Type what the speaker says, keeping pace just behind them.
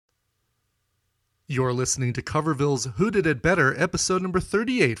You're listening to Coverville's Who Did It Better, episode number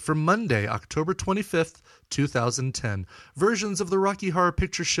 38 from Monday, October 25th, 2010. Versions of the Rocky Horror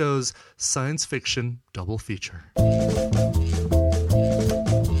Picture Show's science fiction double feature.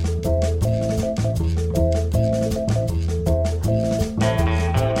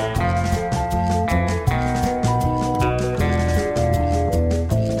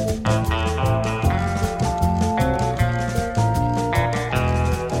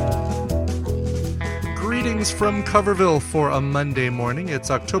 From Coverville for a Monday morning.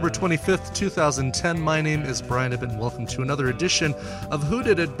 It's October 25th, 2010. My name is Brian Ibbott, and welcome to another edition of Who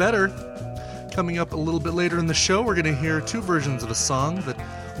Did It Better. Coming up a little bit later in the show, we're going to hear two versions of a song that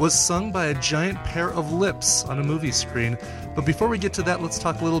was sung by a giant pair of lips on a movie screen. But before we get to that, let's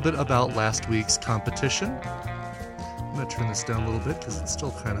talk a little bit about last week's competition. I'm going to turn this down a little bit because it's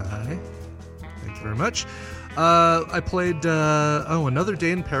still kind of high. Thank you very much. I played, Another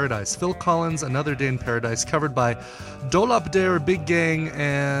Day in Paradise. Phil Collins' Another Day in Paradise, covered by Dolop Der Big Gang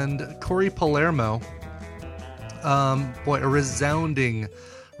and Corey Palermo. A resounding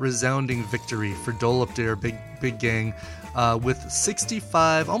victory for Dolop Der Big Gang, with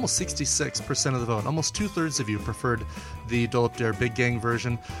 65, almost 66% of the vote. Almost two-thirds of you preferred the Dolop Der Big Gang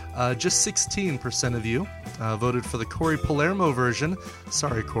version. Just 16% of you voted for the Corey Palermo version.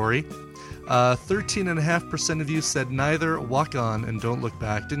 Sorry, Corey. 13.5% of you said neither, Walk On and Don't Look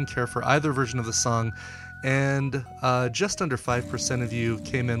Back, didn't care for either version of the song, and just under 5% of you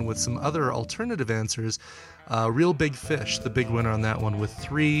came in with some other alternative answers. Real Big Fish, the big winner on that one, with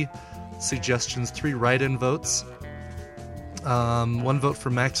 3 suggestions, 3 write-in votes. 1 vote for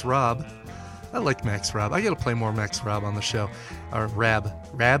Max Robb. I like Max Robb. I gotta play more Max Robb on the show. Or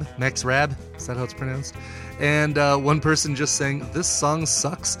Max Rab, is that how it's pronounced? And one person just saying, this song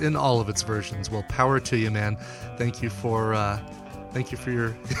sucks in all of its versions. Well, power to you, man. Thank you for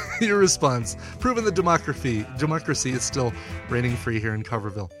your your response. Proving the democracy is still reigning free here in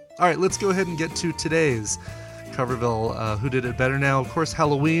Coverville. All right, let's go ahead and get to today's Coverville Who Did It Better Now. Of course,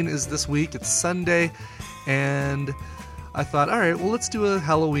 Halloween is this week. It's Sunday, and I thought, all right, well, let's do a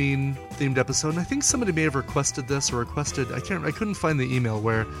Halloween-themed episode. And I think somebody may have requested this, or I couldn't find the email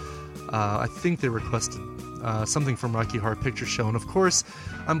where I think they requested something from Rocky Horror Picture Show. And of course,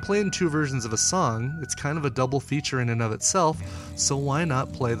 I'm playing 2 versions of a song. It's kind of a double feature in and of itself, so why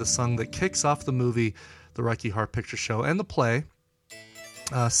not play the song that kicks off the movie, the Rocky Horror Picture Show, and the play,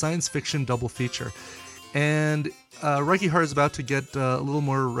 science fiction double feature. And Rocky Horror is about to get a little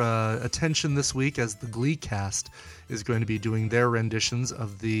more attention this week, as the Glee cast is going to be doing their renditions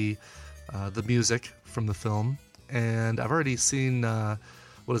of the music from the film. And I've already seen the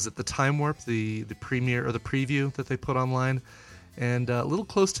Time Warp, the premiere or the preview that they put online, and a little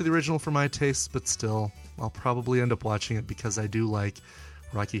close to the original for my tastes, but still, I'll probably end up watching it because I do like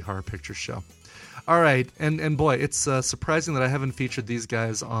Rocky Horror Picture Show. All right, and boy, it's surprising that I haven't featured these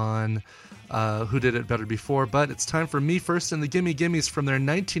guys on Who Did It Better before, but it's time for Me First and the Gimme Gimmes from their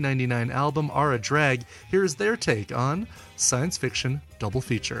 1999 album, Are a Drag. Here's their take on science fiction double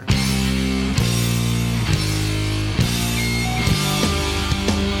feature.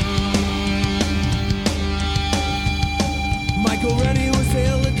 Michael Rennie was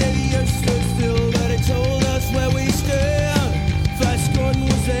hailed the day the earth stood still, but it told us where we stood. Flash Gordon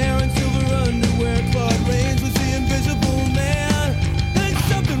was there in silver underwear, Claude Rains was the invisible man. And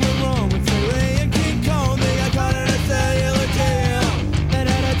something went wrong with Ray and King Kong, they got caught in a cellular jail. And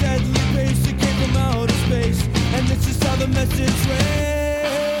at a deadly pace, it came from outer space, and this is how the message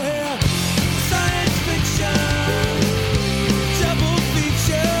ran. Science fiction, double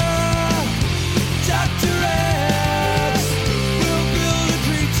feature, Dr. X will build a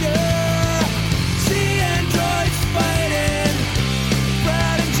creature, see androids fighting,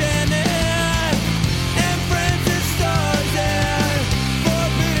 Brad and Janet, and Francis stars and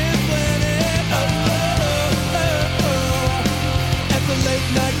Forbidden Planet. At the late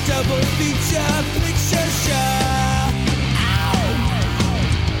night double feature picture show.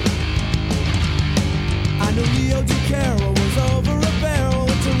 I know Leo DiCaro was over a barrel,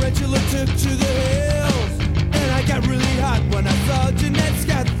 a tarantula took to the hills. And I got really hot when I saw Jeanette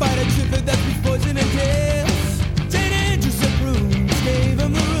Scott fight a triplet that's with poison and kills. Dana Andrews and Prunes gave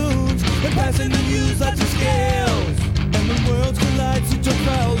him the runes, and passing the news lots of scales. And the worlds collide, so Chuck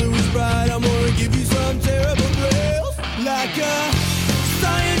Fowler was right. I'm gonna give you some terrible thrills, like a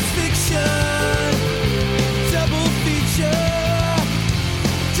science fiction double feature.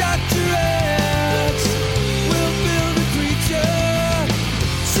 Dr. X will build a creature,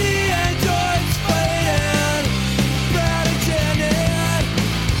 see androids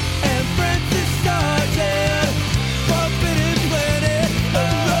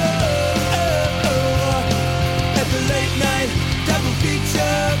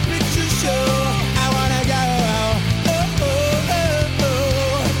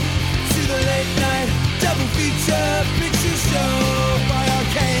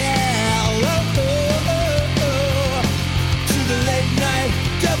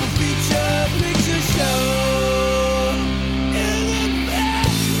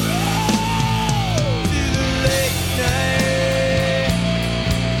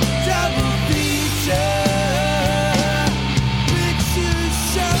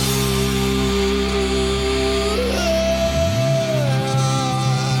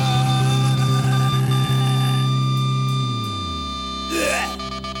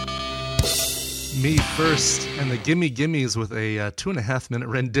Me First and the Gimme Gimmes with a 2.5-minute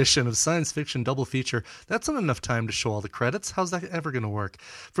rendition of science fiction double feature. That's not enough time to show all the credits. How's that ever going to work?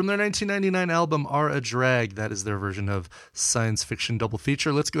 From their 1999 album Are a Drag, that is their version of science fiction double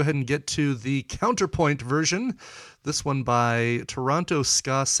feature. Let's go ahead and get to the counterpoint version. This one by Toronto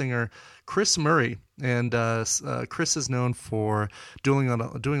ska singer Chris Murray. And Chris is known for doing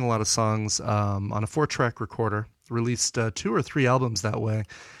a lot of songs on a 4-track recorder. Released 2 or 3 albums that way.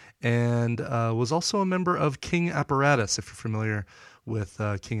 And was also a member of King Apparatus, if you're familiar with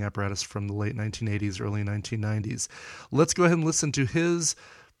King Apparatus from the late 1980s, early 1990s. Let's go ahead and listen to his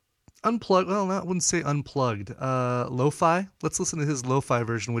unplugged, well, I wouldn't say unplugged, lo-fi. Let's listen to his lo-fi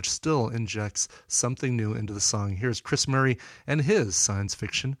version, which still injects something new into the song. Here's Chris Murray and his science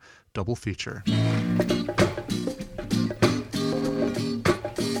fiction double feature.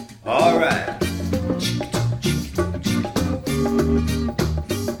 All right.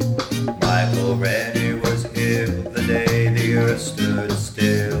 Already was here the day the earth stood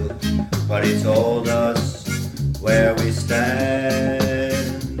still, but he told us where we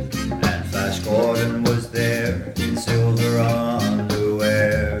stand. And Flash Gordon was there in silver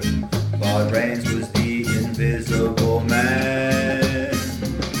underwear. Claude Rains was the invisible man.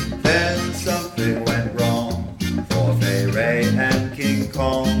 Then something went wrong for Fay Ray and King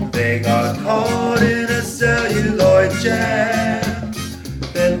Kong. They got caught in a celluloid jam.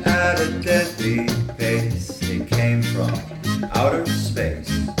 Then at a deadly pace, it came from outer space,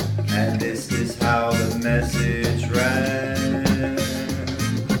 and this is how the message ran.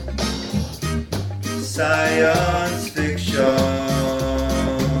 Science fiction,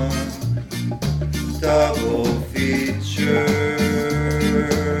 double feature,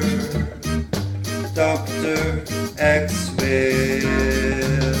 Dr. X will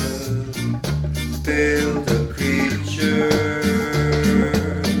build a creature.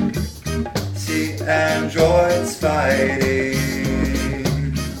 Androids fighting,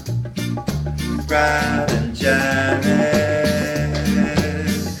 Brad and Janet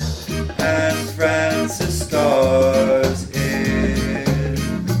and Francis stars in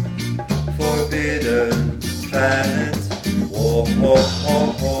Forbidden Planet. Whoa, whoa, whoa,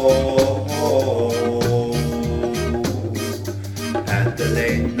 whoa, whoa. At the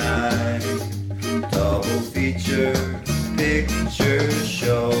late night double feature picture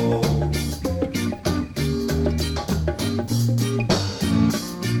show.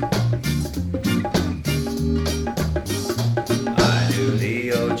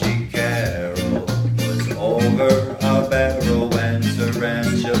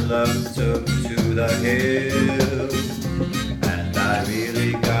 Took to the hill, and I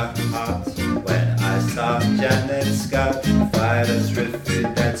really got hot when I saw Janet Scott fight a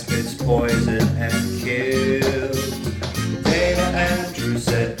Triffid that spits poison and kills. Dana Andrews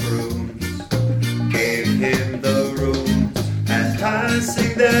said brooms gave him the rooms, and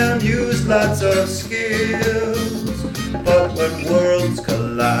passing them used lots of skills. But when worlds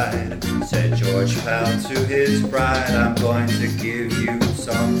collide, said George Pal to his bride, I'm going to give you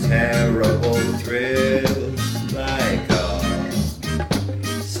some terrible thrill, like a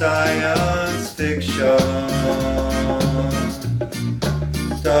science fiction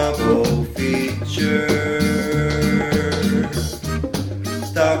double feature.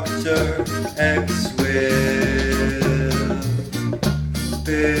 Dr. X will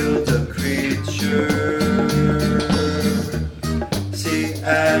build a creature. See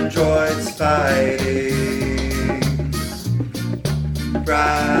androids fighting,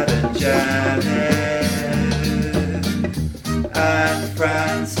 Brad and Janet and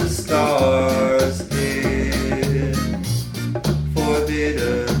Francis stars in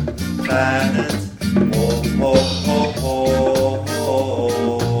Forbidden Planet. Oh, oh, oh, oh,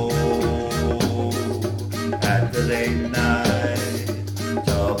 oh. At the late night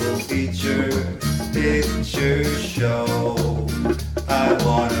double feature picture show, I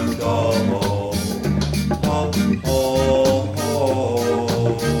wanna go home. Oh, oh,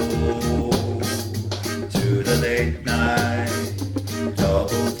 oh, to the late night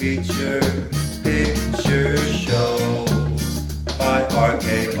double feature picture show by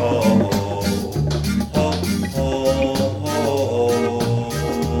RKO. Oh, oh, oh,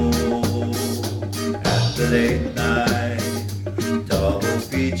 at the late night double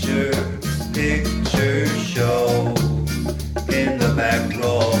feature picture show in the back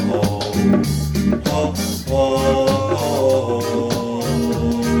row. Oh, oh,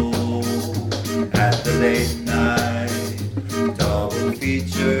 oh, at the late night double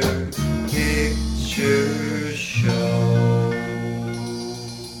feature picture show.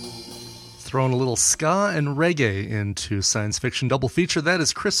 throwing a little ska and reggae into science fiction double feature. That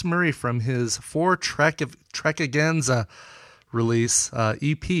is Chris Murray from his 4-Trackaganza release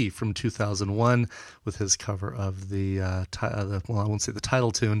EP from 2001 with his cover of the I won't say the title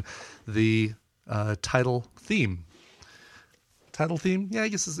tune, the title theme. Title theme? Yeah, I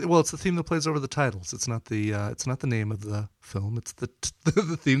guess it's the theme that plays over the titles. It's not the name of the film. It's the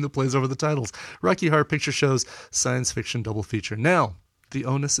theme that plays over the titles. Rocky Horror Picture Show's science fiction double feature. Now, the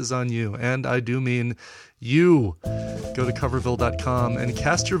onus is on you, and I do mean you. Go to coverville.com and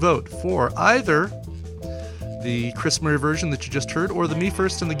cast your vote for either the Chris Murray version that you just heard, or the Me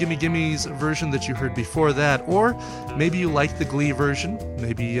First and the Gimme Gimmes version that you heard before that, or maybe you like the Glee version.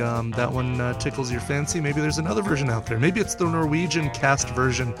 Maybe that one tickles your fancy. Maybe there's another version out there. Maybe it's the Norwegian cast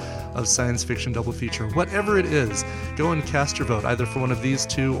version of science fiction double feature. Whatever it is, go and cast your vote, either for one of these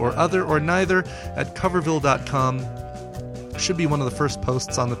two or other, or neither, at coverville.com. Should be one of the first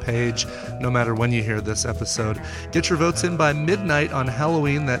posts on the page, no matter when you hear this episode. Get your votes in by midnight on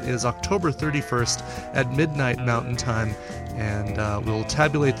Halloween. That is October 31st at midnight Mountain Time. And we'll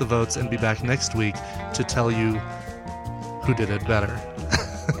tabulate the votes and be back next week to tell you who did it better.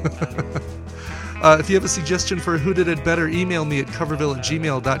 If you have a suggestion for who did it better, email me at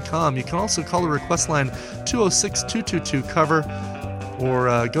coverville@gmail.com. You can also call the request line 206-222-COVER.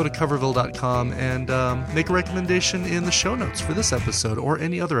 Or go to coverville.com and make a recommendation in the show notes for this episode or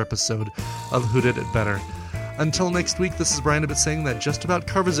any other episode of Who Did It Better. Until next week, this is Brian Ibbott saying that just about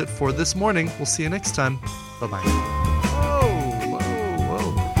covers it for this morning. We'll see you next time. Bye-bye. Whoa.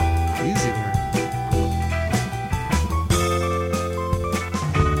 Easy there.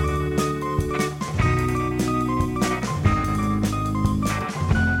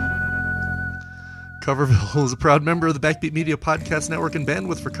 Coverville is a proud member of the Backbeat Media Podcast Network, and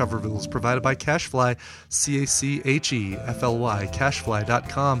bandwidth for Coverville is provided by Cashfly, CACHEFLY,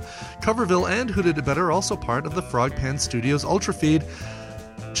 cashfly.com. Coverville and Who Did It Better are also part of the Frog Pants Studios Ultra Feed.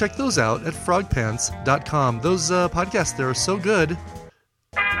 Check those out at frogpants.com. Those podcasts there are so good. This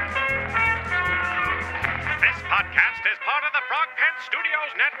podcast is part of the Frog Pants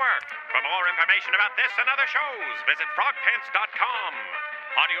Studios Network. For more information about this and other shows, visit frogpants.com.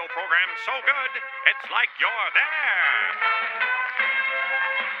 Audio program so good, it's like you're there.